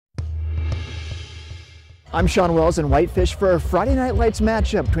I'm Sean Wells in Whitefish for a Friday Night Lights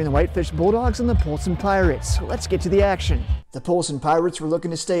matchup between the Whitefish Bulldogs and the Polson Pirates. Let's get to the action. The Polson Pirates were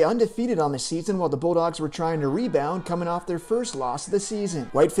looking to stay undefeated on the season while the Bulldogs were trying to rebound coming off their first loss of the season.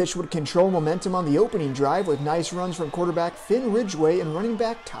 Whitefish would control momentum on the opening drive with nice runs from quarterback Finn Ridgway and running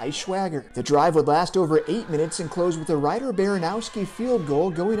back Ty Schwager. The drive would last over 8 minutes and close with a Ryder Baranowski field goal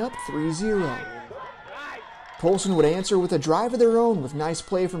going up 3-0. Polson would answer with a drive of their own with nice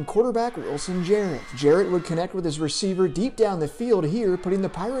play from quarterback Wilson Jarrett. Jarrett would connect with his receiver deep down the field here, putting the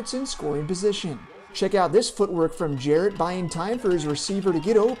Pirates in scoring position. Check out this footwork from Jarrett, buying time for his receiver to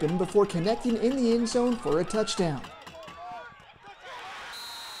get open before connecting in the end zone for a touchdown.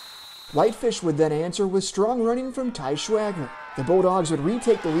 Whitefish would then answer with strong running from Ty Schwager. The Bulldogs would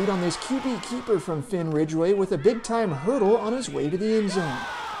retake the lead on this QB keeper from Finn Ridgway with a big-time hurdle on his way to the end zone.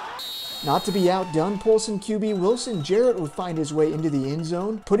 Not to be outdone, Polson QB Wilson Jarrett would find his way into the end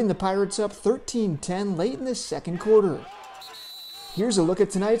zone, putting the Pirates up 13-10 late in the second quarter. Here's a look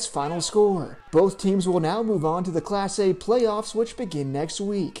at tonight's final score. Both teams will now move on to the Class A playoffs, which begin next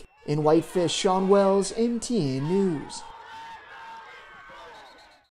week. In Whitefish, Sean Wells, NTN News.